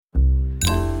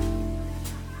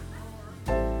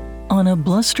On a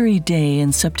blustery day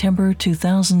in September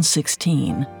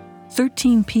 2016,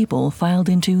 13 people filed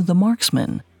into The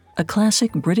Marksman, a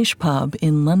classic British pub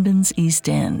in London's East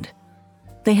End.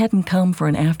 They hadn't come for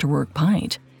an after-work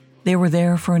pint. They were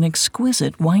there for an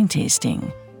exquisite wine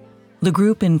tasting. The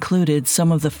group included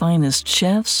some of the finest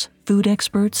chefs, food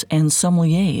experts, and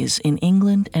sommeliers in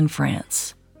England and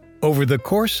France. Over the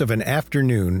course of an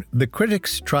afternoon, the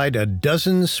critics tried a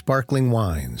dozen sparkling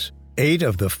wines, 8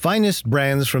 of the finest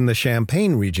brands from the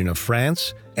Champagne region of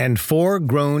France, and 4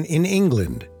 grown in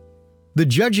England. The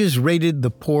judges rated the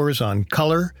pours on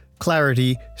color,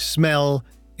 clarity, smell,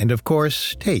 and of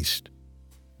course, taste.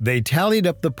 They tallied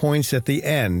up the points at the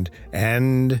end,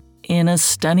 and in a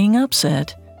stunning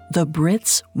upset, the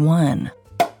Brits won.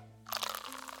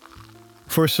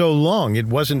 For so long, it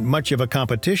wasn't much of a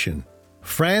competition.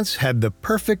 France had the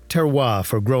perfect terroir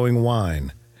for growing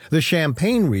wine. The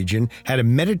Champagne region had a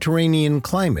Mediterranean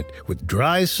climate with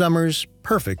dry summers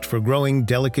perfect for growing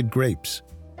delicate grapes.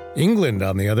 England,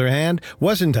 on the other hand,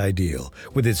 wasn't ideal,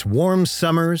 with its warm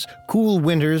summers, cool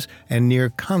winters, and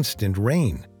near constant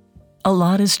rain. A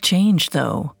lot has changed,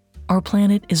 though. Our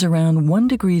planet is around 1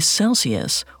 degree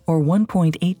Celsius, or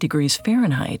 1.8 degrees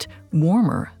Fahrenheit,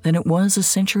 warmer than it was a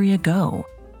century ago.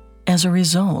 As a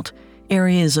result,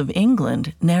 areas of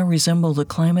England now resemble the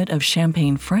climate of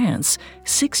Champagne, France,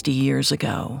 60 years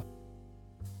ago.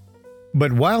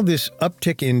 But while this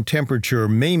uptick in temperature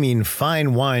may mean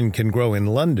fine wine can grow in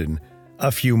London, a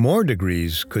few more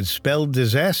degrees could spell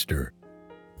disaster.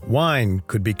 Wine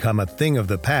could become a thing of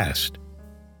the past,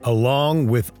 along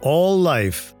with all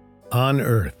life on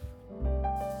Earth.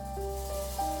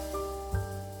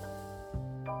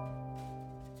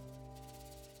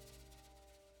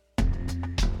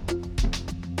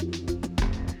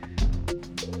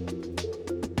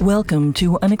 Welcome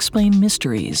to Unexplained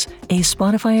Mysteries, a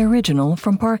Spotify original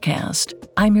from Parcast.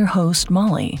 I'm your host,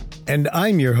 Molly. And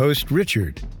I'm your host,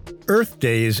 Richard. Earth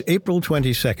Day is April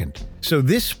 22nd, so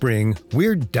this spring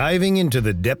we're diving into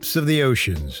the depths of the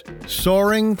oceans,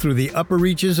 soaring through the upper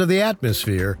reaches of the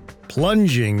atmosphere,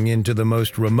 plunging into the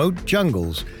most remote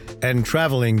jungles, and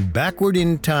traveling backward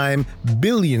in time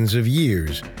billions of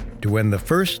years to when the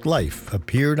first life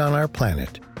appeared on our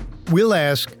planet. We'll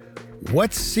ask,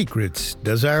 what secrets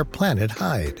does our planet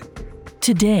hide?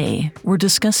 Today, we're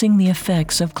discussing the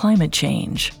effects of climate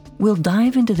change. We'll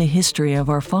dive into the history of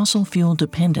our fossil fuel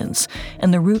dependence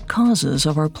and the root causes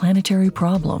of our planetary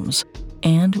problems.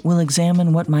 And we'll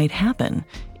examine what might happen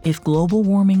if global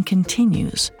warming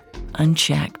continues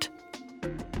unchecked.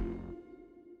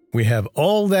 We have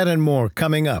all that and more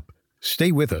coming up.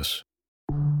 Stay with us.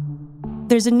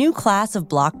 There's a new class of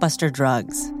blockbuster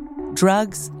drugs.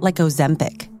 Drugs like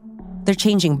Ozempic. They're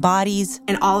changing bodies.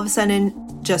 And all of a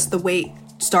sudden, just the weight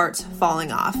starts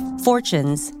falling off.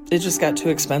 Fortunes. It just got too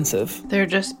expensive. They're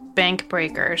just bank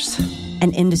breakers.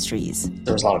 And industries.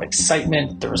 There was a lot of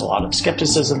excitement. There was a lot of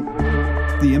skepticism.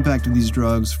 The impact of these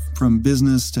drugs from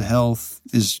business to health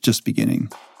is just beginning.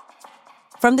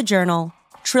 From the Journal,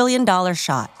 $1 Trillion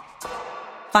Shot.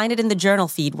 Find it in the Journal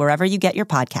feed wherever you get your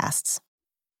podcasts.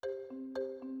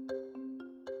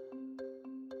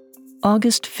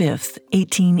 August 5th,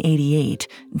 1888,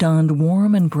 dawned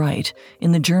warm and bright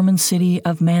in the German city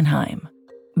of Mannheim.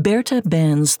 Bertha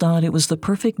Benz thought it was the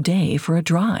perfect day for a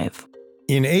drive.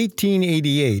 In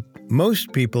 1888,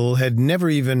 most people had never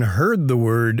even heard the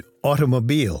word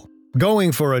automobile.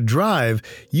 Going for a drive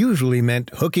usually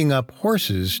meant hooking up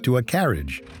horses to a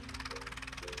carriage.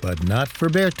 But not for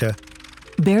Bertha.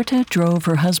 Bertha drove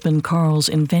her husband Karl's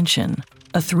invention,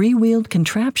 a 3-wheeled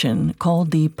contraption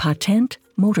called the Patent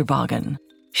Motorwagen.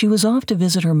 She was off to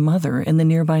visit her mother in the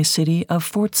nearby city of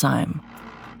Pforzheim.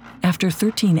 After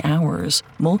 13 hours,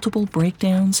 multiple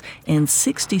breakdowns, and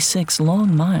 66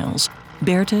 long miles,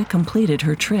 Bertha completed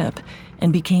her trip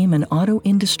and became an auto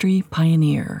industry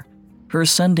pioneer. Her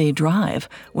Sunday drive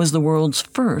was the world's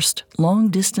first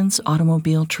long-distance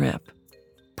automobile trip.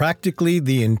 Practically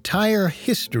the entire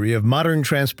history of modern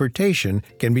transportation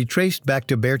can be traced back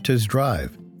to Bertha's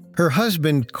drive. Her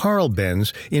husband, Karl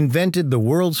Benz, invented the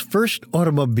world's first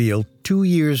automobile 2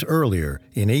 years earlier,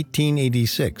 in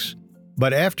 1886.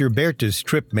 But after Bertha's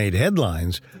trip made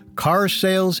headlines, car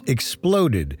sales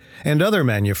exploded, and other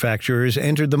manufacturers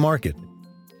entered the market.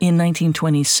 In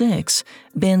 1926,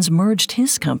 Benz merged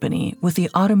his company with the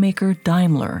automaker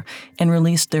Daimler and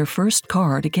released their first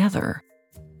car together.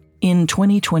 In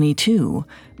 2022,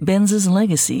 Benz's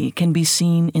legacy can be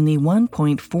seen in the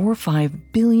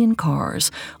 1.45 billion cars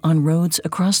on roads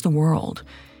across the world,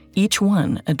 each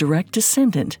one a direct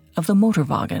descendant of the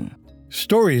Motorwagen.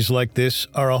 Stories like this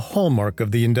are a hallmark of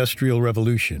the Industrial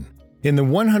Revolution. In the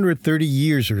 130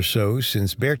 years or so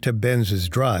since Bertha Benz's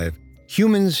drive,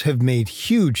 humans have made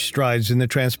huge strides in the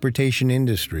transportation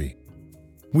industry.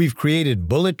 We've created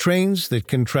bullet trains that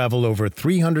can travel over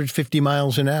 350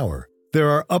 miles an hour. There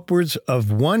are upwards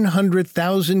of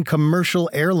 100,000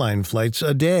 commercial airline flights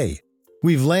a day.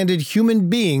 We've landed human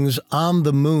beings on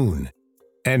the moon.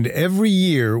 And every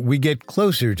year we get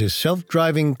closer to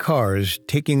self-driving cars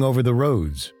taking over the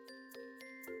roads.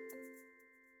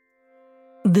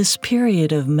 This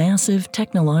period of massive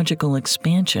technological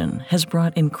expansion has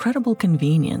brought incredible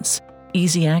convenience,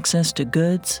 easy access to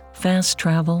goods, fast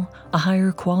travel, a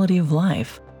higher quality of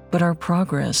life, but our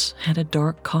progress had a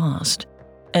dark cost.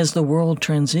 As the world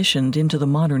transitioned into the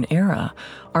modern era,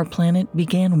 our planet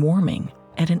began warming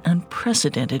at an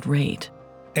unprecedented rate.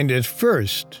 And at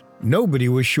first, nobody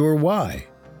was sure why.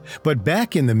 But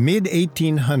back in the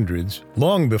mid-1800s,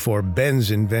 long before Benz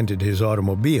invented his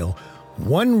automobile,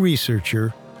 one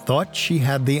researcher thought she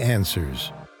had the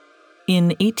answers. In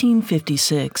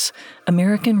 1856,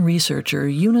 American researcher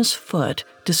Eunice Foote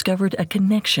discovered a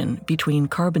connection between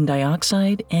carbon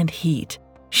dioxide and heat.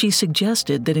 She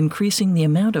suggested that increasing the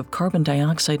amount of carbon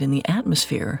dioxide in the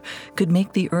atmosphere could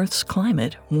make the Earth's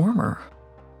climate warmer.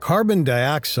 Carbon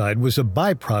dioxide was a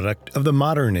byproduct of the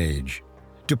modern age.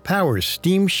 To power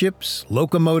steamships,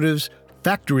 locomotives,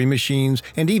 factory machines,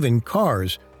 and even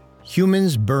cars,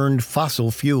 humans burned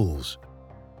fossil fuels.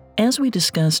 As we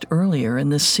discussed earlier in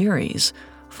this series,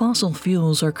 fossil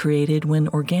fuels are created when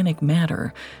organic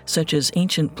matter, such as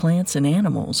ancient plants and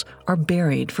animals, are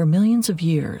buried for millions of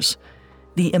years.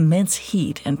 The immense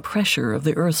heat and pressure of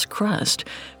the Earth's crust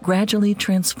gradually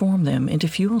transform them into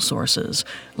fuel sources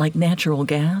like natural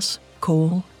gas,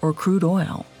 coal, or crude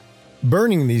oil.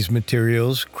 Burning these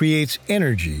materials creates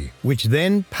energy, which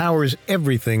then powers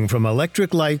everything from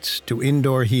electric lights to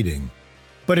indoor heating.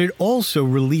 But it also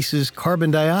releases carbon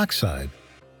dioxide,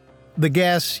 the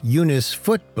gas Eunice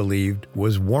Foote believed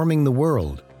was warming the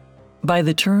world. By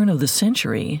the turn of the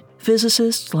century,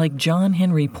 physicists like John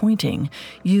Henry Poynting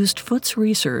used Foote's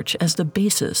research as the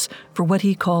basis for what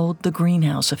he called the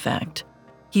greenhouse effect.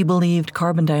 He believed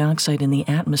carbon dioxide in the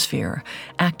atmosphere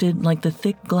acted like the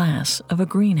thick glass of a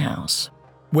greenhouse.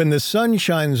 When the sun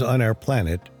shines on our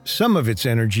planet, some of its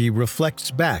energy reflects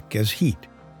back as heat.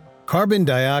 Carbon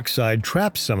dioxide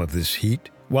traps some of this heat,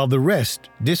 while the rest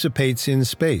dissipates in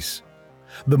space.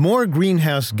 The more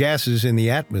greenhouse gases in the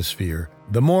atmosphere,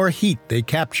 the more heat they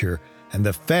capture, and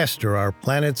the faster our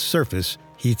planet's surface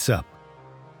heats up.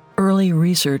 Early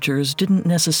researchers didn't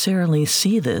necessarily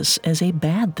see this as a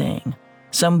bad thing.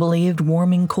 Some believed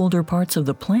warming colder parts of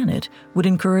the planet would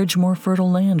encourage more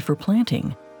fertile land for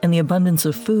planting, and the abundance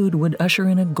of food would usher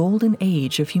in a golden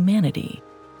age of humanity.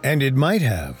 And it might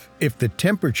have, if the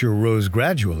temperature rose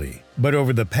gradually. But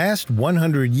over the past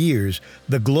 100 years,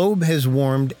 the globe has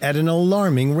warmed at an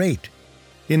alarming rate.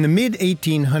 In the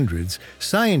mid-1800s,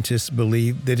 scientists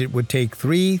believed that it would take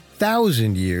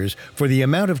 3,000 years for the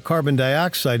amount of carbon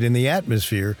dioxide in the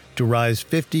atmosphere to rise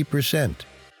 50%.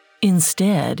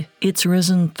 Instead, it's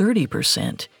risen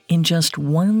 30% in just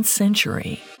 1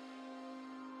 century.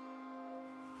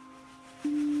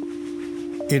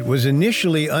 It was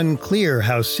initially unclear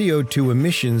how CO2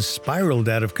 emissions spiraled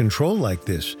out of control like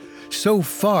this, so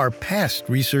far past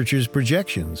researchers'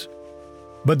 projections.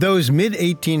 But those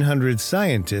mid-1800s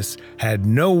scientists had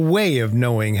no way of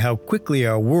knowing how quickly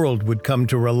our world would come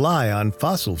to rely on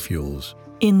fossil fuels.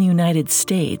 In the United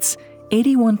States,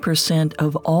 81%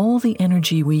 of all the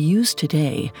energy we use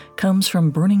today comes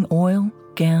from burning oil,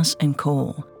 gas, and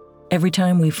coal. Every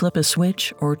time we flip a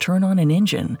switch or turn on an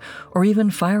engine, or even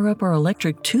fire up our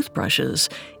electric toothbrushes,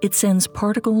 it sends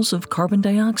particles of carbon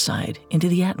dioxide into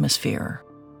the atmosphere.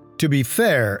 To be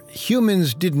fair,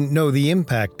 humans didn't know the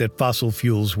impact that fossil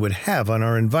fuels would have on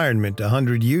our environment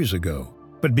 100 years ago.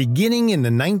 But beginning in the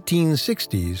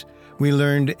 1960s, we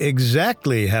learned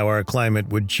exactly how our climate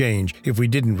would change if we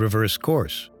didn't reverse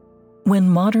course. When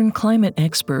modern climate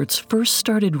experts first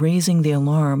started raising the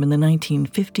alarm in the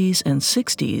 1950s and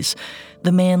 60s,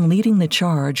 the man leading the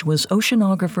charge was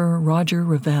oceanographer Roger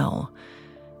Revelle.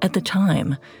 At the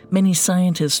time, many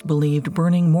scientists believed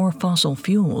burning more fossil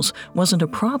fuels wasn't a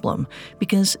problem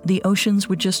because the oceans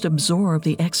would just absorb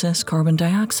the excess carbon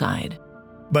dioxide.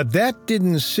 But that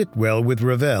didn't sit well with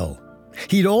Revelle.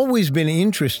 He'd always been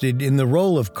interested in the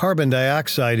role of carbon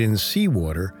dioxide in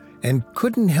seawater and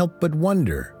couldn't help but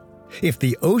wonder, if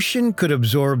the ocean could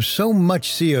absorb so much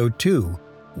CO2,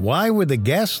 why were the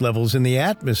gas levels in the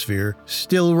atmosphere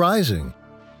still rising?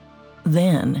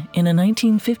 Then, in a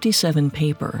 1957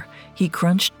 paper, he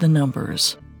crunched the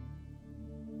numbers.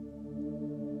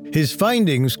 His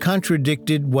findings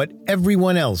contradicted what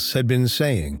everyone else had been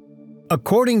saying.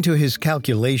 According to his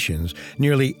calculations,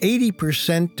 nearly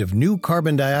 80% of new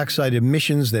carbon dioxide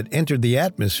emissions that entered the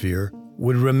atmosphere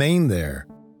would remain there.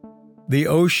 The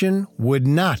ocean would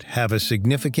not have a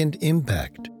significant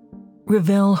impact.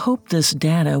 Revelle hoped this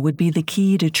data would be the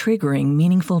key to triggering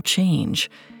meaningful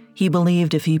change. He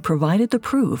believed if he provided the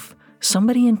proof,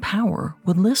 somebody in power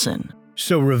would listen.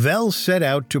 So Revelle set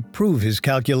out to prove his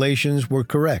calculations were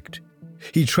correct.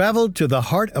 He traveled to the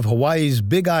heart of Hawaii's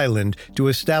Big Island to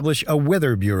establish a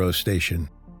Weather Bureau station.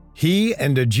 He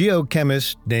and a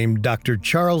geochemist named Dr.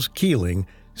 Charles Keeling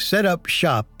set up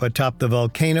shop atop the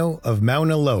volcano of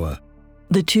Mauna Loa.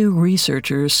 The two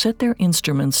researchers set their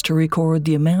instruments to record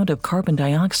the amount of carbon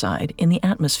dioxide in the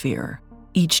atmosphere.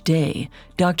 Each day,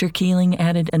 Dr. Keeling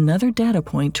added another data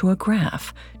point to a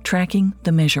graph, tracking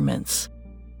the measurements.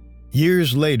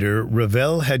 Years later,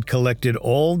 Revelle had collected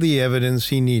all the evidence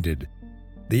he needed.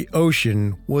 The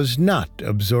ocean was not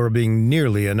absorbing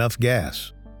nearly enough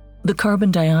gas. The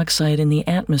carbon dioxide in the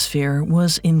atmosphere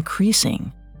was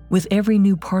increasing. With every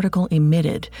new particle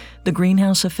emitted, the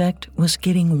greenhouse effect was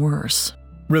getting worse.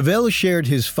 Revelle shared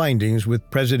his findings with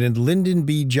President Lyndon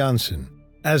B. Johnson.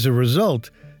 As a result,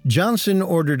 Johnson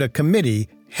ordered a committee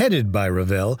headed by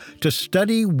Revelle to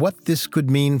study what this could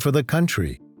mean for the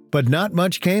country. But not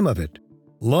much came of it.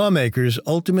 Lawmakers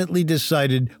ultimately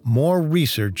decided more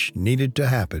research needed to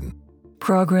happen.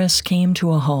 Progress came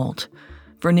to a halt.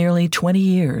 For nearly 20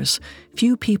 years,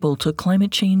 few people took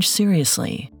climate change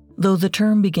seriously. Though the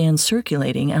term began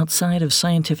circulating outside of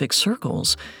scientific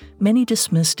circles, many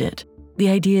dismissed it. The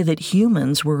idea that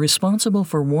humans were responsible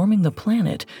for warming the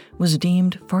planet was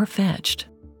deemed far-fetched.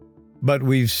 But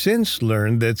we've since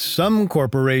learned that some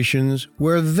corporations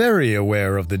were very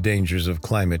aware of the dangers of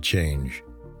climate change.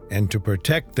 And to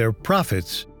protect their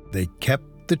profits, they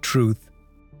kept the truth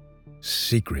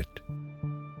secret.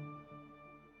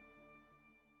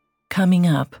 Coming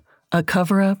up, a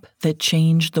cover-up that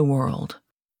changed the world.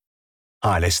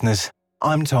 Hi listeners,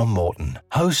 I'm Tom Morton,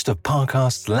 host of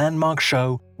Parcast's landmark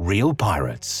show, Real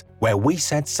Pirates, where we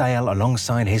set sail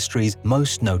alongside history's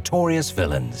most notorious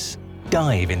villains.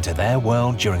 Dive into their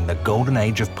world during the golden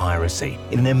age of piracy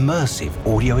in an immersive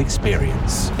audio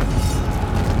experience.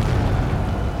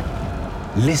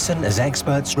 Listen as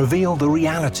experts reveal the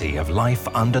reality of life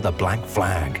under the black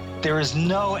flag. There is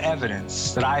no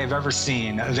evidence that I have ever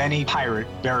seen of any pirate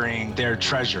burying their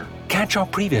treasure. Catch our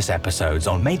previous episodes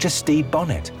on Major Stede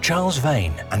Bonnet, Charles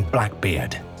Vane, and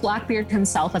Blackbeard. Blackbeard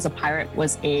himself as a pirate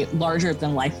was a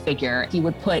larger-than-life figure. He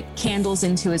would put candles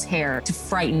into his hair to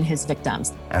frighten his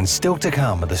victims. And still to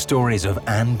come are the stories of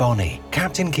Anne Bonny,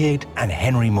 Captain Kidd, and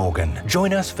Henry Morgan.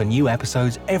 Join us for new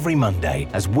episodes every Monday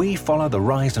as we follow the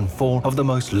rise and fall of the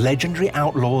most legendary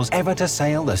outlaws ever to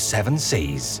sail the seven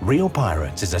seas. Real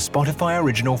Pirates is a Spotify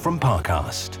original from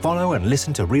Parcast. Follow and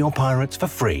listen to Real Pirates for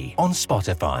free on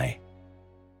Spotify.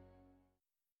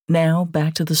 Now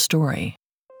back to the story.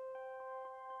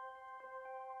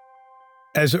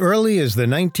 As early as the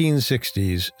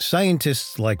 1960s,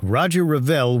 scientists like Roger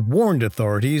Revelle warned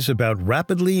authorities about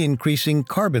rapidly increasing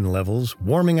carbon levels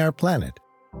warming our planet.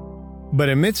 But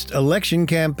amidst election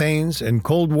campaigns and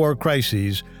Cold War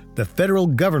crises, the federal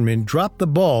government dropped the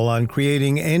ball on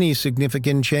creating any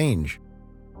significant change.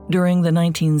 During the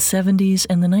 1970s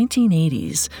and the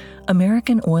 1980s,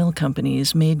 American oil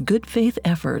companies made good faith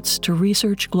efforts to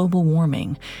research global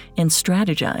warming and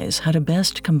strategize how to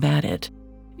best combat it.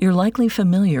 You're likely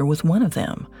familiar with one of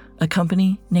them, a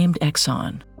company named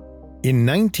Exxon. In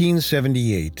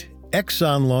 1978,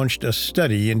 Exxon launched a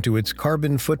study into its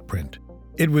carbon footprint.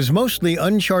 It was mostly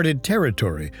uncharted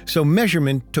territory, so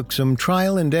measurement took some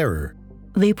trial and error.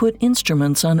 They put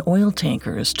instruments on oil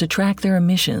tankers to track their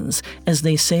emissions as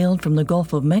they sailed from the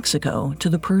Gulf of Mexico to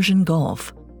the Persian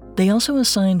Gulf. They also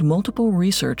assigned multiple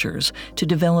researchers to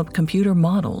develop computer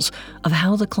models of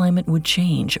how the climate would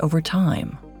change over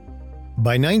time.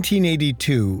 By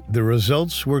 1982, the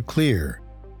results were clear.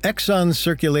 Exxon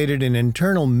circulated an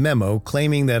internal memo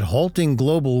claiming that halting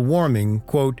global warming,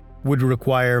 quote, would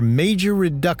require major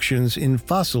reductions in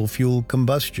fossil fuel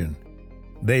combustion.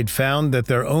 They'd found that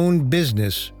their own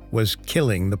business was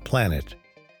killing the planet.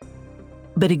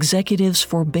 But executives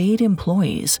forbade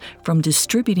employees from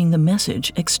distributing the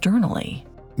message externally.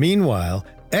 Meanwhile,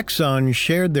 Exxon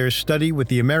shared their study with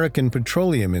the American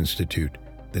Petroleum Institute,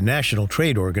 the national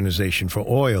trade organization for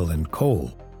oil and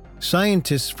coal.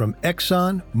 Scientists from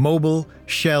Exxon, Mobil,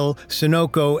 Shell,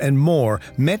 Sunoco, and more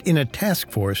met in a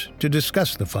task force to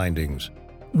discuss the findings.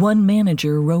 One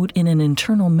manager wrote in an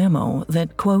internal memo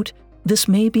that, quote, This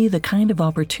may be the kind of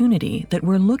opportunity that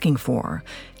we're looking for,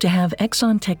 to have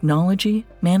Exxon technology,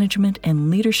 management,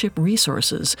 and leadership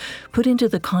resources put into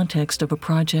the context of a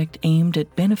project aimed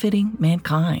at benefiting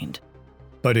mankind.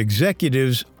 But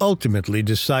executives ultimately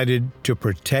decided to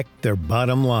protect their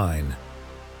bottom line.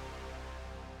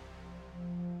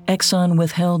 Exxon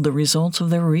withheld the results of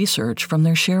their research from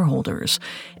their shareholders,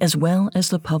 as well as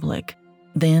the public.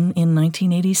 Then, in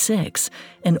 1986,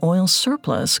 an oil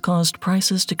surplus caused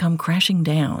prices to come crashing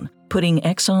down, putting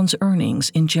Exxon's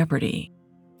earnings in jeopardy.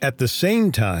 At the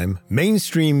same time,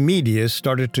 mainstream media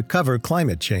started to cover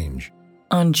climate change.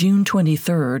 On June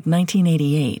 23,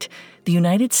 1988, the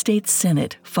United States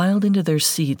Senate filed into their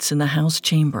seats in the House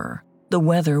chamber. The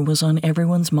weather was on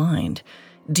everyone's mind.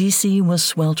 D.C. was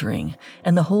sweltering,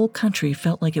 and the whole country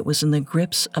felt like it was in the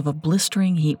grips of a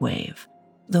blistering heat wave.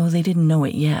 Though they didn't know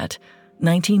it yet,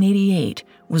 1988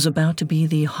 was about to be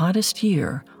the hottest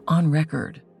year on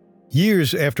record.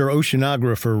 Years after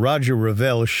oceanographer Roger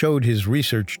Revelle showed his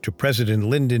research to President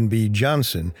Lyndon B.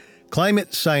 Johnson,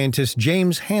 climate scientist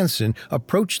James Hansen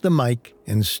approached the mic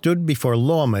and stood before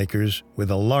lawmakers with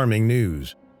alarming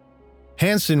news.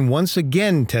 Hansen once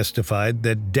again testified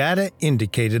that data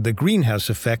indicated the greenhouse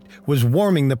effect was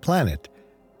warming the planet,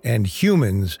 and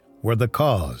humans were the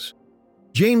cause.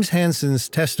 James Hansen's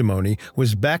testimony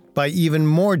was backed by even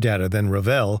more data than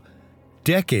Revelle,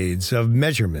 decades of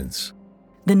measurements.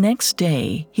 The next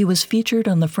day, he was featured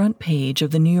on the front page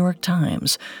of the New York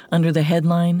Times under the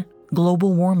headline,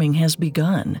 "Global Warming Has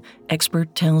Begun,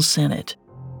 Expert Tells Senate."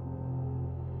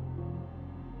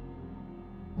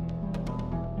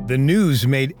 The news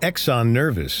made Exxon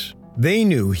nervous. They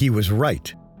knew he was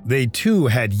right. They too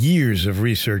had years of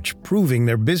research proving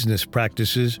their business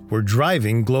practices were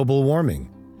driving global warming.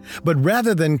 But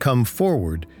rather than come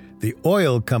forward, the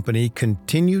oil company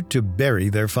continued to bury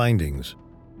their findings.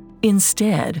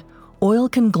 Instead, oil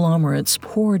conglomerates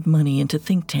poured money into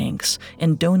think tanks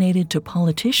and donated to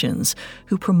politicians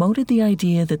who promoted the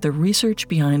idea that the research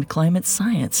behind climate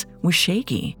science was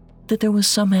shaky, that there was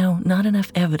somehow not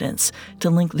enough evidence to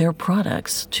link their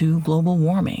products to global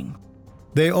warming.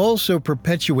 They also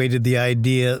perpetuated the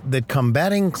idea that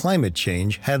combating climate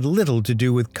change had little to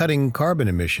do with cutting carbon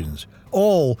emissions,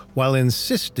 all while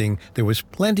insisting there was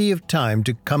plenty of time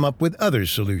to come up with other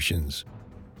solutions.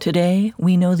 Today,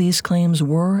 we know these claims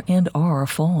were and are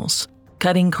false.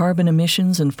 Cutting carbon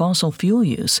emissions and fossil fuel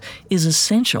use is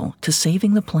essential to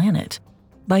saving the planet.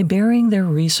 By burying their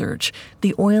research,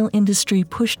 the oil industry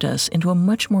pushed us into a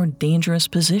much more dangerous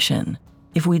position.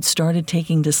 If we'd started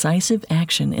taking decisive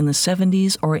action in the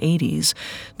 70s or 80s,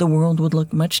 the world would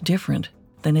look much different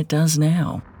than it does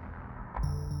now.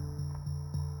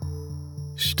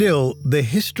 Still, the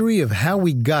history of how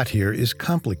we got here is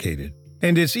complicated,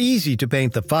 and it's easy to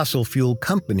paint the fossil fuel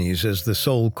companies as the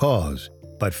sole cause.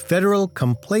 But federal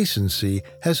complacency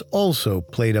has also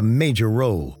played a major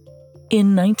role.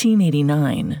 In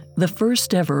 1989, the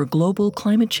first ever global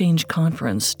climate change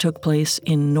conference took place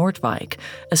in Noordwijk,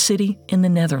 a city in the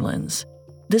Netherlands.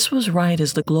 This was right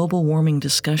as the global warming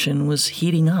discussion was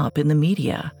heating up in the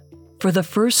media. For the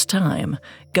first time,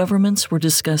 governments were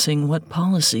discussing what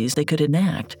policies they could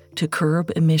enact to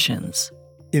curb emissions.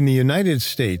 In the United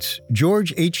States,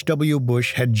 George H.W.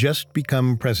 Bush had just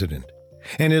become president,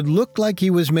 and it looked like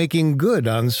he was making good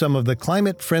on some of the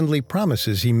climate-friendly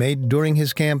promises he made during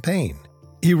his campaign.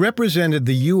 He represented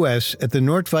the U.S. at the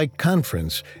Noordwijk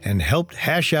Conference and helped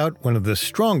hash out one of the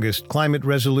strongest climate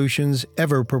resolutions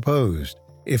ever proposed.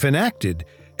 If enacted,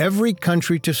 every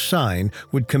country to sign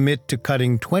would commit to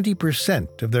cutting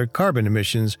 20% of their carbon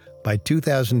emissions by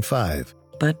 2005.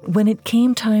 But when it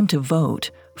came time to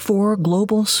vote, 4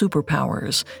 global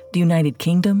superpowers, the United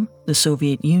Kingdom, the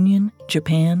Soviet Union,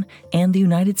 Japan, and the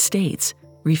United States,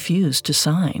 refused to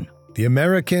sign. The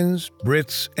Americans,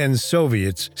 Brits, and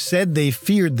Soviets said they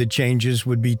feared the changes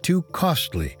would be too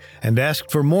costly and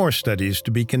asked for more studies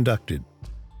to be conducted.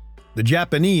 The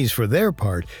Japanese, for their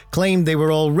part, claimed they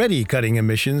were already cutting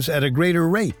emissions at a greater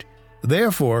rate.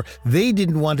 Therefore, they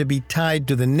didn't want to be tied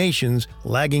to the nations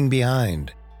lagging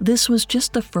behind. This was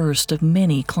just the first of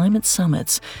many climate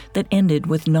summits that ended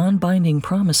with non-binding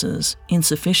promises,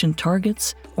 insufficient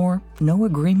targets, or no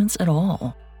agreements at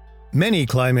all. Many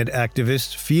climate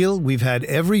activists feel we've had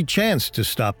every chance to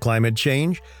stop climate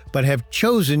change, but have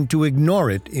chosen to ignore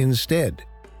it instead,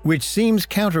 which seems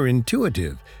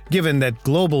counterintuitive, given that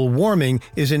global warming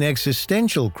is an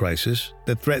existential crisis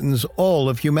that threatens all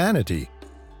of humanity.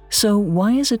 So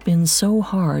why has it been so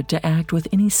hard to act with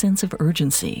any sense of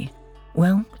urgency?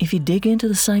 Well, if you dig into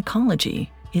the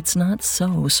psychology, it's not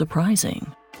so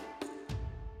surprising.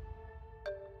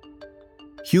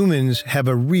 Humans have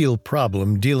a real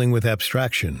problem dealing with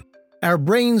abstraction. Our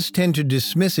brains tend to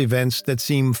dismiss events that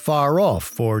seem far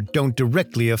off or don't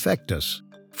directly affect us.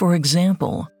 For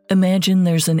example, imagine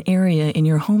there's an area in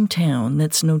your hometown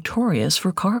that's notorious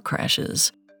for car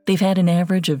crashes. They've had an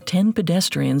average of 10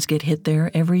 pedestrians get hit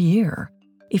there every year.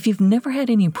 If you've never had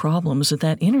any problems at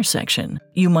that intersection,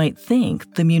 you might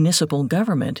think the municipal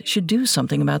government should do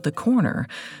something about the corner,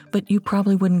 but you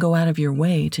probably wouldn't go out of your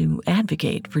way to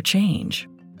advocate for change.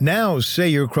 Now, say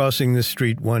you're crossing the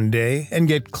street one day and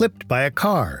get clipped by a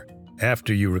car.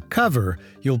 After you recover,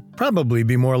 you'll probably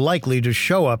be more likely to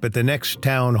show up at the next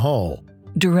town hall.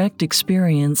 Direct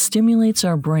experience stimulates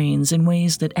our brains in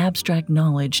ways that abstract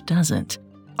knowledge doesn't.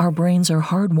 Our brains are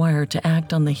hardwired to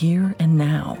act on the here and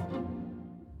now.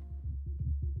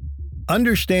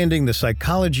 Understanding the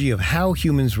psychology of how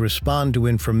humans respond to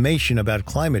information about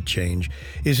climate change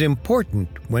is important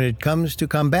when it comes to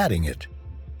combating it.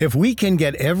 If we can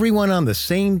get everyone on the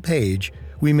same page,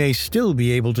 we may still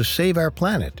be able to save our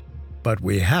planet, but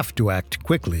we have to act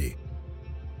quickly.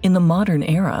 In the modern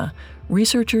era,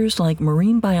 researchers like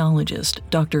marine biologist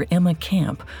Dr. Emma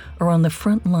Camp are on the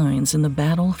front lines in the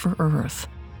battle for Earth.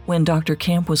 When Dr.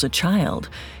 Camp was a child,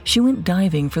 she went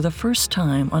diving for the first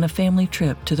time on a family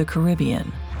trip to the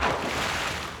Caribbean.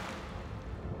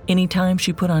 Anytime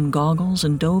she put on goggles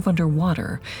and dove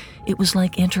underwater, it was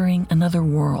like entering another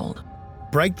world.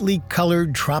 Brightly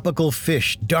colored tropical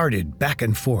fish darted back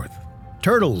and forth.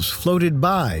 Turtles floated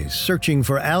by, searching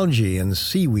for algae and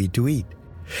seaweed to eat.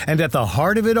 And at the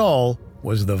heart of it all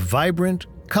was the vibrant,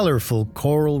 colorful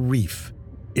coral reef.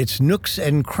 Its nooks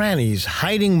and crannies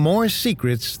hiding more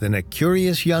secrets than a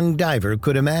curious young diver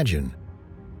could imagine.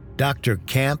 Dr.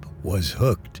 Camp was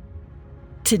hooked.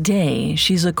 Today,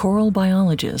 she's a coral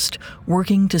biologist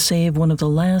working to save one of the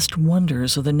last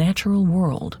wonders of the natural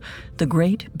world, the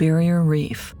Great Barrier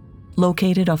Reef.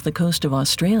 Located off the coast of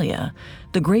Australia,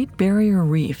 the Great Barrier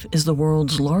Reef is the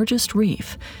world's largest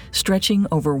reef, stretching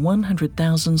over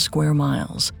 100,000 square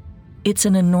miles. It's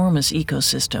an enormous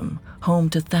ecosystem, home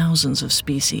to thousands of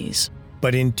species.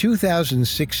 But in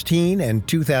 2016 and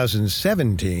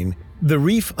 2017, the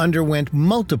reef underwent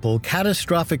multiple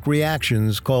catastrophic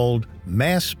reactions called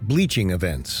mass bleaching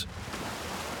events.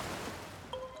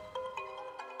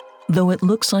 Though it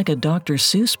looks like a Dr.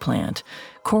 Seuss plant,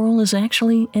 coral is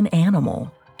actually an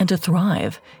animal. And to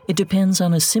thrive, it depends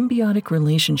on a symbiotic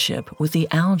relationship with the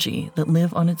algae that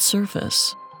live on its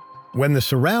surface. When the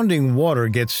surrounding water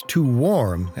gets too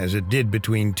warm, as it did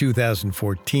between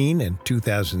 2014 and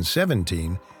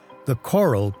 2017, the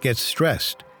coral gets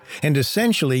stressed and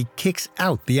essentially kicks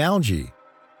out the algae.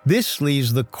 This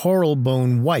leaves the coral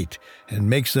bone white and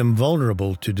makes them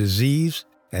vulnerable to disease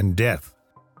and death.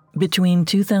 Between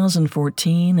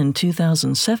 2014 and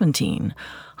 2017,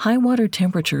 high water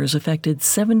temperatures affected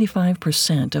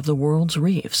 75% of the world's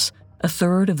reefs. A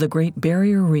third of the Great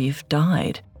Barrier Reef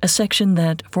died, a section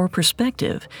that, for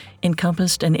perspective,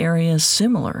 encompassed an area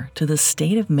similar to the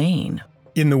state of Maine.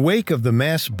 In the wake of the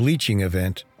mass bleaching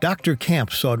event, Dr.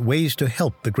 Camp sought ways to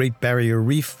help the Great Barrier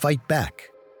Reef fight back.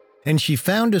 And she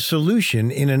found a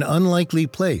solution in an unlikely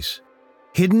place,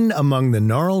 hidden among the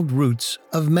gnarled roots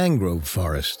of mangrove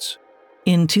forests.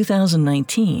 In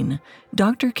 2019,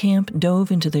 Dr. Camp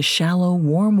dove into the shallow,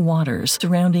 warm waters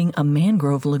surrounding a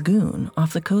mangrove lagoon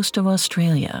off the coast of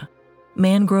Australia.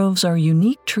 Mangroves are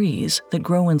unique trees that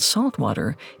grow in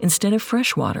saltwater instead of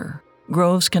freshwater.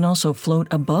 Groves can also float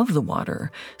above the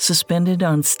water, suspended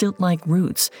on stilt-like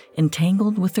roots,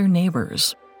 entangled with their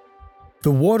neighbors.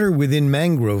 The water within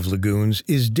mangrove lagoons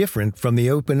is different from the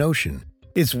open ocean.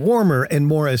 It's warmer and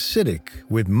more acidic,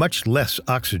 with much less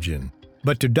oxygen.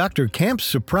 But to Dr. Camp's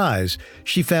surprise,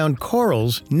 she found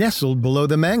corals nestled below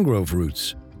the mangrove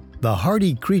roots. The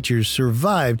hardy creatures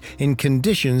survived in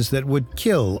conditions that would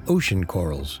kill ocean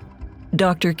corals.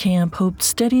 Dr. Camp hoped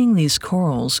studying these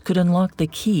corals could unlock the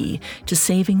key to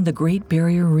saving the Great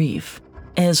Barrier Reef.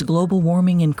 As global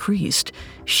warming increased,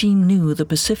 she knew the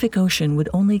Pacific Ocean would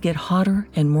only get hotter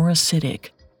and more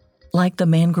acidic. Like the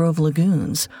mangrove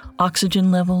lagoons,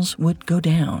 oxygen levels would go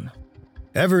down.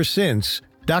 Ever since,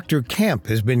 Dr. Camp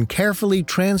has been carefully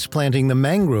transplanting the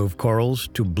mangrove corals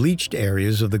to bleached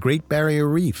areas of the Great Barrier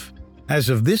Reef. As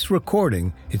of this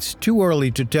recording, it's too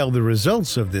early to tell the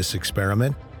results of this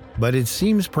experiment, but it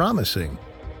seems promising.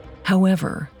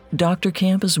 However, Dr.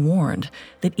 Camp is warned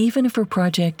that even if her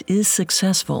project is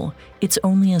successful, it's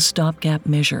only a stopgap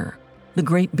measure. The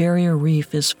Great Barrier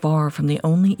Reef is far from the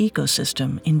only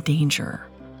ecosystem in danger.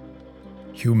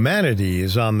 Humanity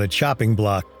is on the chopping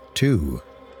block, too.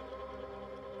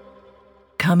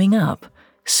 Coming up,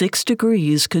 6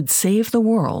 degrees could save the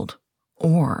world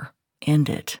or end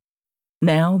it.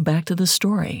 Now back to the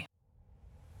story.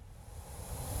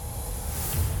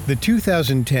 The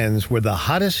 2010s were the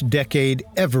hottest decade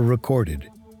ever recorded.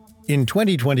 In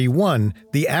 2021,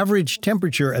 the average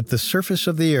temperature at the surface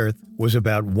of the Earth was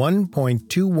about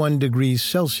 1.21 degrees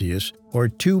Celsius or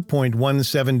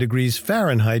 2.17 degrees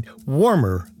Fahrenheit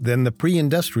warmer than the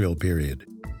pre-industrial period.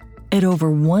 At over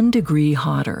 1 degree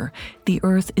hotter, the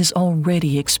Earth is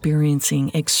already experiencing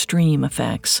extreme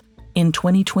effects. In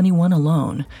 2021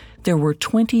 alone, there were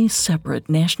 20 separate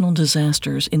national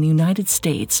disasters in the United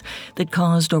States that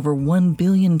caused over $1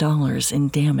 billion in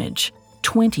damage.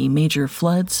 20 major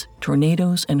floods,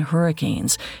 tornadoes, and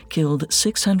hurricanes killed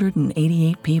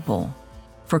 688 people.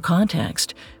 For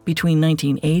context, between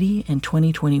 1980 and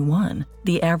 2021,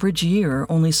 the average year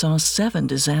only saw 7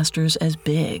 disasters as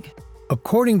big.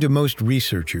 According to most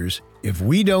researchers, if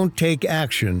we don't take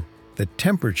action, the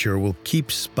temperature will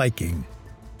keep spiking.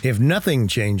 If nothing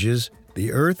changes,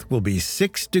 the Earth will be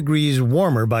 6 degrees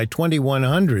warmer by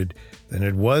 2100 than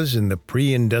it was in the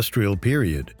pre-industrial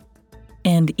period.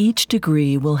 And each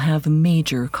degree will have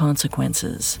major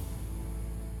consequences.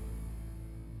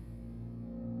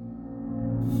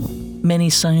 Many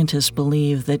scientists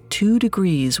believe that 2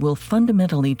 degrees will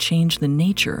fundamentally change the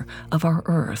nature of our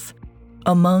Earth.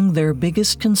 Among their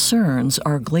biggest concerns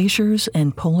are glaciers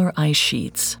and polar ice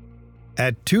sheets.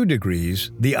 At 2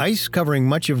 degrees, the ice covering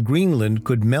much of Greenland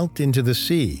could melt into the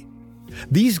sea.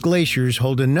 These glaciers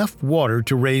hold enough water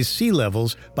to raise sea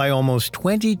levels by almost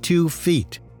 22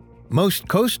 feet. Most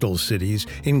coastal cities,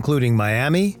 including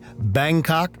Miami,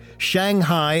 Bangkok,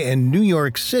 Shanghai, and New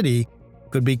York City,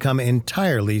 could become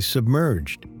entirely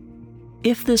submerged.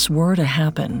 If this were to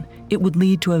happen, it would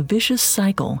lead to a vicious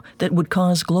cycle that would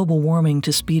cause global warming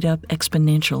to speed up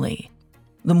exponentially.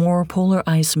 The more polar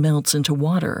ice melts into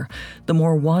water, the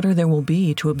more water there will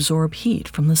be to absorb heat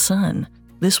from the sun.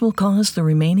 This will cause the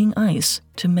remaining ice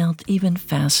to melt even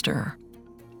faster.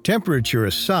 Temperature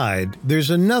aside,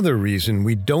 there's another reason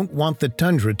we don't want the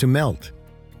tundra to melt.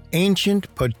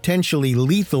 Ancient, potentially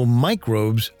lethal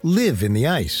microbes live in the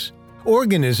ice,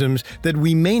 organisms that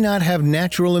we may not have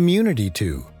natural immunity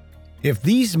to. If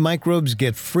these microbes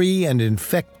get free and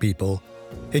infect people,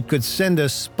 it could send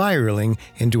us spiraling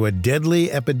into a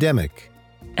deadly epidemic.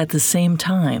 At the same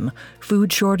time,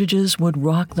 food shortages would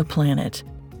rock the planet.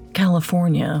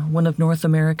 California, one of North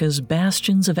America's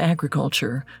bastions of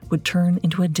agriculture, would turn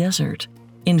into a desert.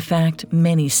 In fact,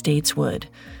 many states would.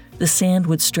 The sand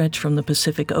would stretch from the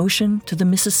Pacific Ocean to the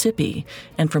Mississippi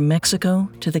and from Mexico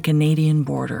to the Canadian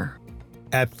border.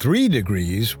 At 3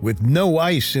 degrees, with no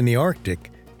ice in the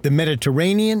Arctic, the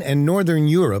Mediterranean and northern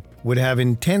Europe would have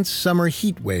intense summer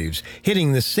heat waves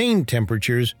hitting the same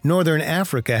temperatures northern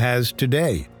Africa has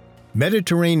today.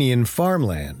 Mediterranean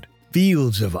farmland,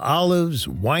 fields of olives,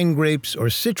 wine grapes, or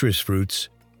citrus fruits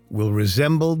will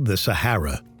resemble the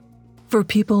Sahara. For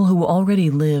people who already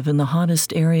live in the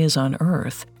hottest areas on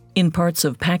Earth, in parts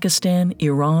of Pakistan,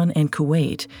 Iran, and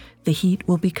Kuwait, the heat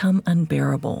will become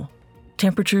unbearable.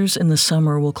 Temperatures in the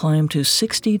summer will climb to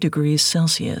 60 degrees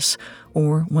Celsius,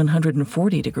 or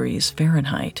 140 degrees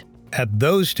Fahrenheit. At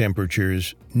those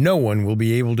temperatures, no one will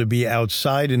be able to be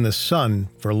outside in the sun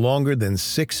for longer than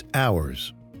 6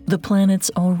 hours. The planet's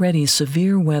already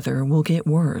severe weather will get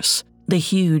worse. The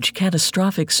huge,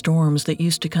 catastrophic storms that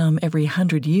used to come every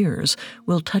 100 years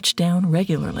will touch down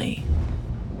regularly.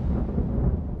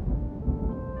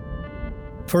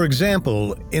 For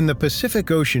example, in the Pacific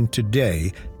Ocean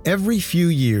today, every few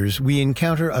years we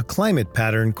encounter a climate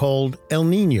pattern called El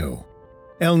Niño.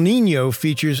 El Niño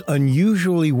features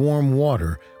unusually warm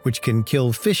water, which can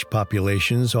kill fish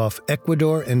populations off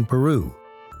Ecuador and Peru.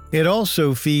 It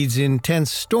also feeds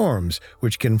intense storms,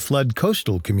 which can flood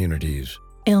coastal communities.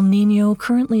 El Niño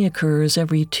currently occurs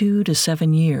every 2 to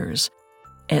 7 years.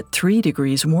 At 3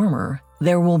 degrees warmer,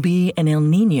 there will be an El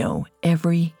Niño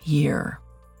every year.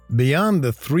 Beyond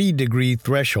the 3-degree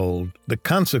threshold, the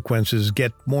consequences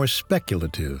get more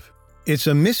speculative. It's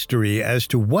a mystery as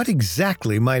to what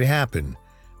exactly might happen,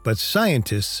 but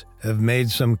scientists have made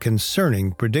some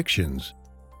concerning predictions.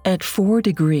 At 4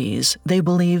 degrees, they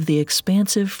believe the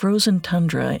expansive frozen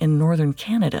tundra in northern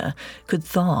Canada could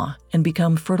thaw and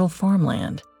become fertile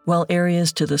farmland, while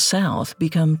areas to the south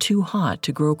become too hot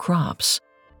to grow crops.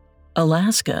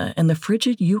 Alaska and the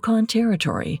frigid Yukon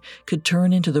Territory could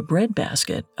turn into the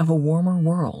breadbasket of a warmer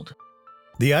world.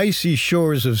 The icy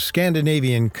shores of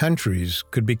Scandinavian countries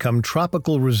could become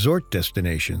tropical resort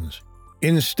destinations.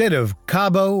 Instead of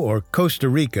Cabo or Costa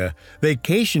Rica,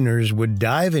 vacationers would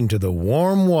dive into the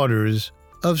warm waters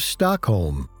of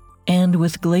Stockholm. And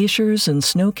with glaciers and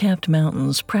snow-capped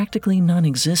mountains practically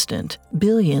non-existent,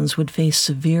 billions would face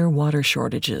severe water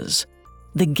shortages.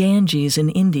 The Ganges in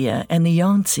India and the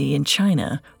Yangtze in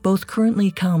China both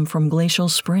currently come from glacial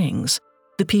springs.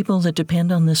 The people that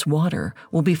depend on this water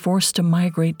will be forced to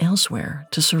migrate elsewhere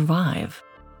to survive.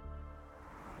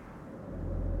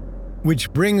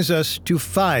 Which brings us to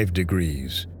 5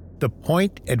 degrees, the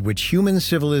point at which human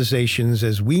civilizations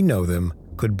as we know them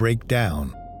could break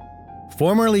down.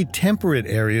 Formerly temperate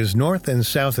areas north and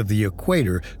south of the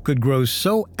equator could grow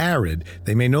so arid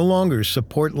they may no longer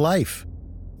support life.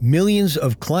 Millions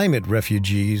of climate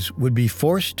refugees would be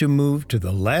forced to move to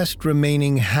the last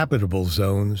remaining habitable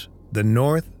zones, the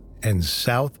North and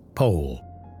South Pole.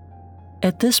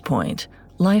 At this point,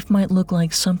 life might look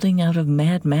like something out of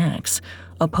Mad Max,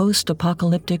 a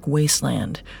post-apocalyptic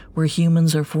wasteland where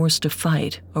humans are forced to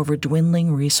fight over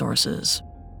dwindling resources.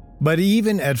 But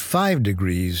even at 5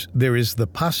 degrees, there is the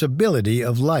possibility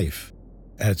of life.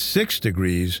 At 6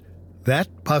 degrees,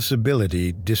 that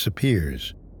possibility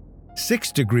disappears.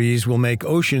 6 degrees will make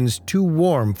oceans too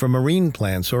warm for marine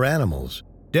plants or animals.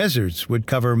 Deserts would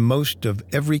cover most of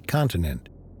every continent.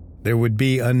 There would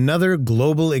be another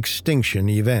global extinction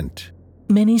event.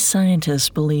 Many scientists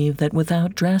believe that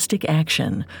without drastic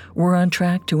action, we're on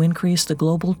track to increase the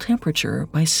global temperature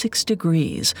by 6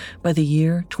 degrees by the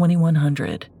year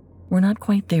 2100. We're not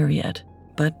quite there yet,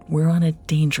 but we're on a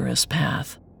dangerous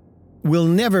path. We'll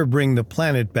never bring the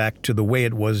planet back to the way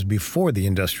it was before the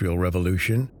Industrial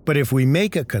Revolution, but if we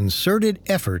make a concerted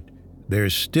effort,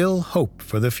 there's still hope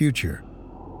for the future.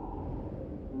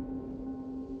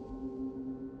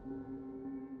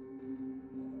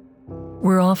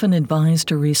 We're often advised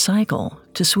to recycle,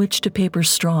 to switch to paper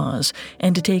straws,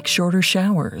 and to take shorter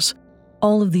showers.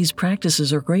 All of these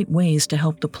practices are great ways to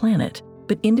help the planet,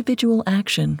 but individual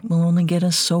action will only get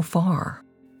us so far.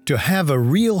 To have a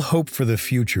real hope for the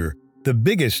future, the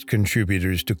biggest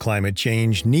contributors to climate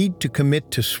change need to commit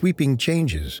to sweeping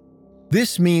changes.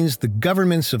 This means the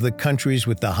governments of the countries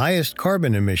with the highest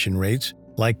carbon emission rates,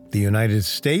 like the United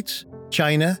States,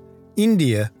 China,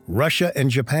 India, Russia, and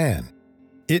Japan.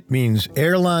 It means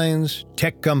airlines,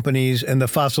 tech companies, and the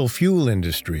fossil fuel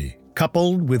industry,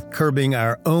 coupled with curbing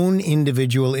our own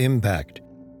individual impact.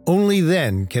 Only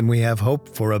then can we have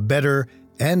hope for a better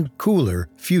and cooler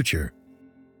future.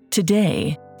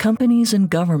 Today, companies and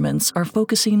governments are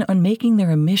focusing on making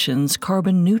their emissions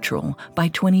carbon neutral by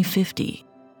 2050.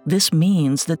 This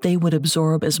means that they would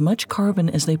absorb as much carbon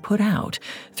as they put out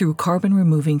through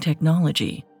carbon-removing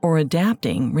technology or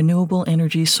adapting renewable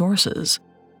energy sources.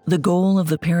 The goal of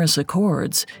the Paris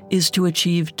Accords is to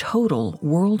achieve total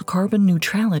world carbon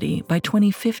neutrality by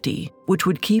 2050, which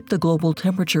would keep the global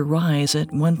temperature rise at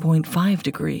 1.5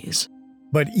 degrees.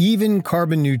 But even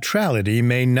carbon neutrality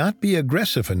may not be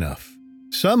aggressive enough.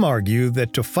 Some argue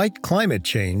that to fight climate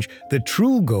change, the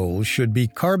true goal should be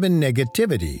carbon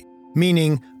negativity,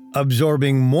 meaning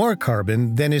absorbing more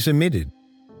carbon than is emitted.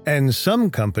 And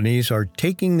some companies are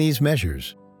taking these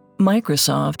measures.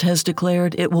 Microsoft has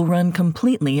declared it will run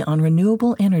completely on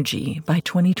renewable energy by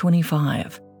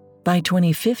 2025. By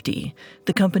 2050,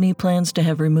 the company plans to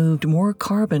have removed more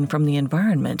carbon from the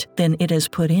environment than it has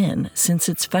put in since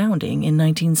its founding in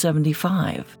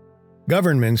 1975.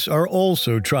 Governments are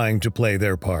also trying to play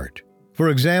their part. For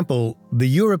example, the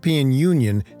European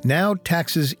Union now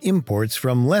taxes imports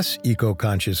from less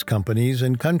eco-conscious companies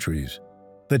and countries.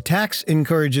 The tax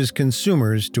encourages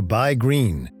consumers to buy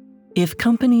green. If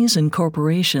companies and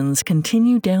corporations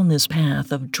continue down this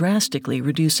path of drastically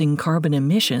reducing carbon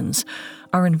emissions,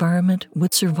 our environment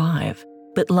would survive,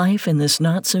 but life in this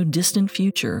not-so-distant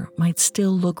future might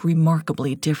still look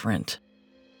remarkably different.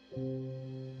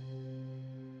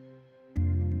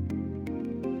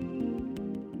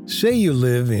 Say you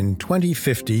live in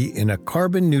 2050 in a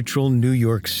carbon-neutral New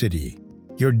York City.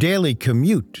 Your daily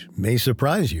commute may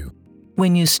surprise you.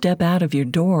 When you step out of your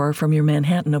door from your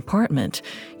Manhattan apartment,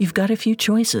 you've got a few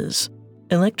choices.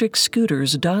 Electric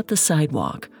scooters dot the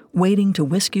sidewalk, waiting to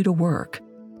whisk you to work.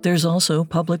 There's also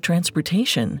public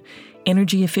transportation,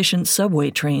 energy-efficient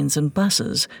subway trains and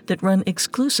buses that run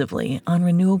exclusively on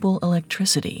renewable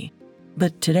electricity.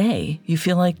 But today, you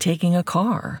feel like taking a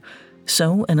car.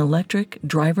 So an electric,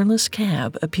 driverless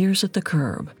cab appears at the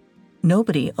curb.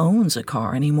 Nobody owns a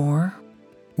car anymore.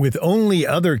 With only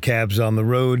other cabs on the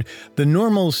road, the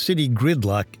normal city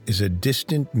gridlock is a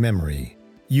distant memory.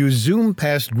 You zoom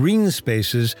past green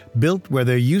spaces built where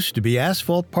there used to be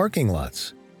asphalt parking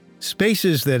lots.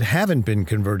 Spaces that haven't been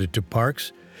converted to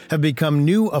parks have become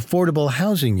new affordable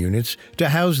housing units to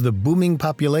house the booming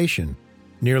population.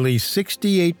 Nearly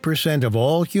 68% of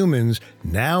all humans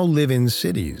now live in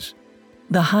cities.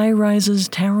 The high-rises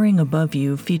towering above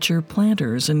you feature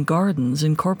planters and gardens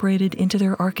incorporated into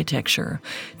their architecture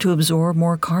to absorb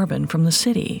more carbon from the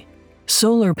city.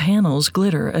 Solar panels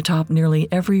glitter atop nearly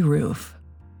every roof.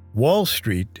 Wall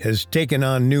Street has taken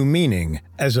on new meaning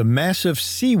as a massive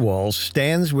seawall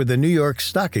stands where the New York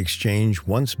Stock Exchange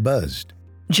once buzzed.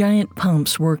 Giant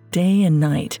pumps work day and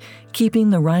night,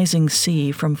 keeping the rising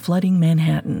sea from flooding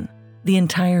Manhattan. The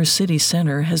entire city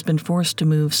center has been forced to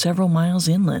move several miles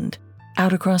inland.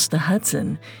 Out across the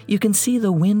Hudson, you can see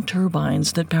the wind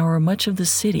turbines that power much of the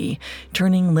city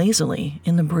turning lazily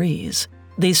in the breeze.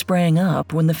 They sprang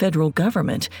up when the federal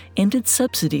government ended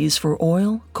subsidies for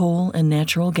oil, coal, and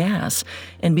natural gas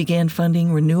and began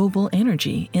funding renewable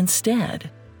energy instead.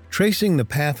 Tracing the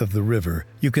path of the river,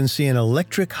 you can see an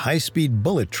electric high-speed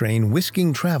bullet train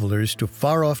whisking travelers to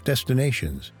far-off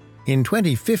destinations. In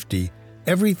 2050,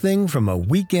 everything from a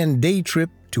weekend day trip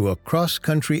to a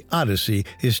cross-country odyssey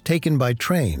is taken by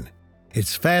train.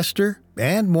 It's faster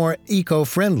and more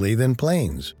eco-friendly than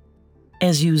planes.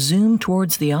 As you zoom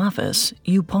towards the office,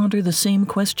 you ponder the same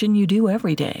question you do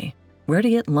every day: where to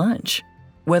get lunch?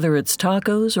 Whether it's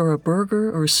tacos or a burger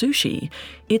or sushi,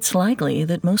 it's likely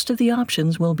that most of the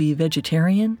options will be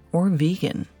vegetarian or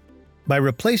vegan. By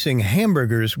replacing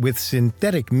hamburgers with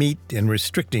synthetic meat and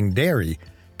restricting dairy,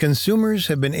 consumers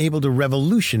have been able to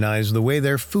revolutionize the way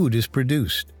their food is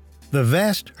produced. The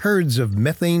vast herds of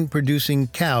methane-producing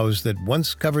cows that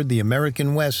once covered the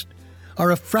American West are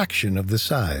a fraction of the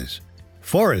size.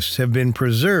 Forests have been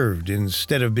preserved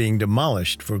instead of being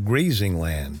demolished for grazing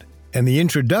land. And the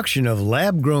introduction of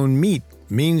lab-grown meat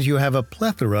means you have a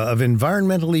plethora of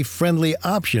environmentally friendly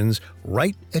options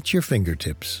right at your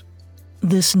fingertips.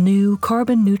 This new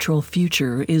carbon-neutral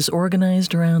future is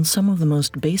organized around some of the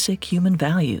most basic human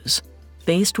values.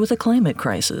 Faced with a climate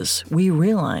crisis, we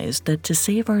realized that to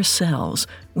save ourselves,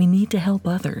 we need to help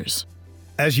others.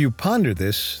 As you ponder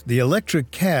this, the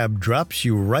electric cab drops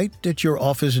you right at your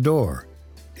office door.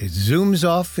 It zooms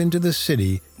off into the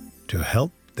city to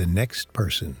help the next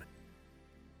person.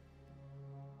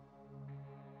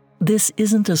 This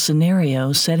isn't a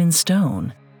scenario set in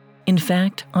stone. In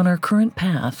fact, on our current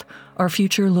path, our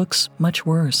future looks much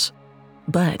worse.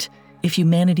 But if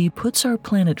humanity puts our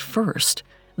planet first,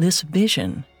 this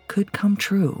vision could come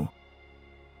true.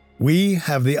 We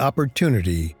have the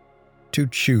opportunity to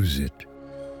choose it.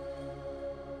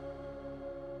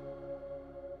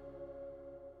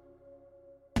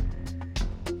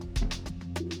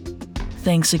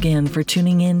 Thanks again for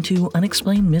tuning in to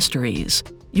Unexplained Mysteries.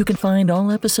 You can find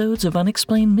all episodes of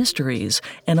Unexplained Mysteries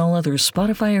and all other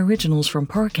Spotify originals from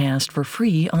Parcast for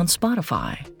free on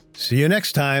Spotify. See you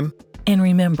next time. And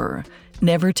remember,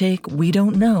 never take "we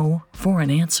don't know" for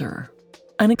an answer.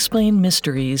 Unexplained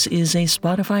Mysteries is a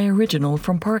Spotify original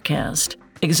from Parcast.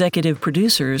 Executive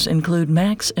producers include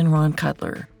Max and Ron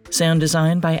Cutler. Sound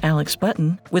design by Alex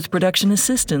Button, with production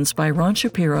assistance by Ron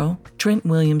Shapiro, Trent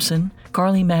Williamson,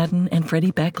 Carly Madden, and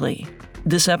Freddie Beckley.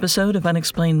 This episode of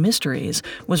Unexplained Mysteries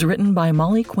was written by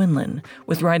Molly Quinlan,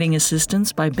 with writing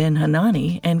assistance by Ben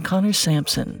Hanani and Connor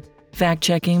Sampson.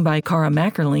 Fact-checking by Cara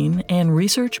Mackerline and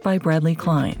research by Bradley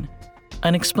Klein.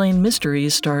 Unexplained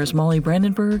Mysteries stars Molly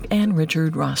Brandenburg and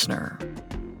Richard Rossner.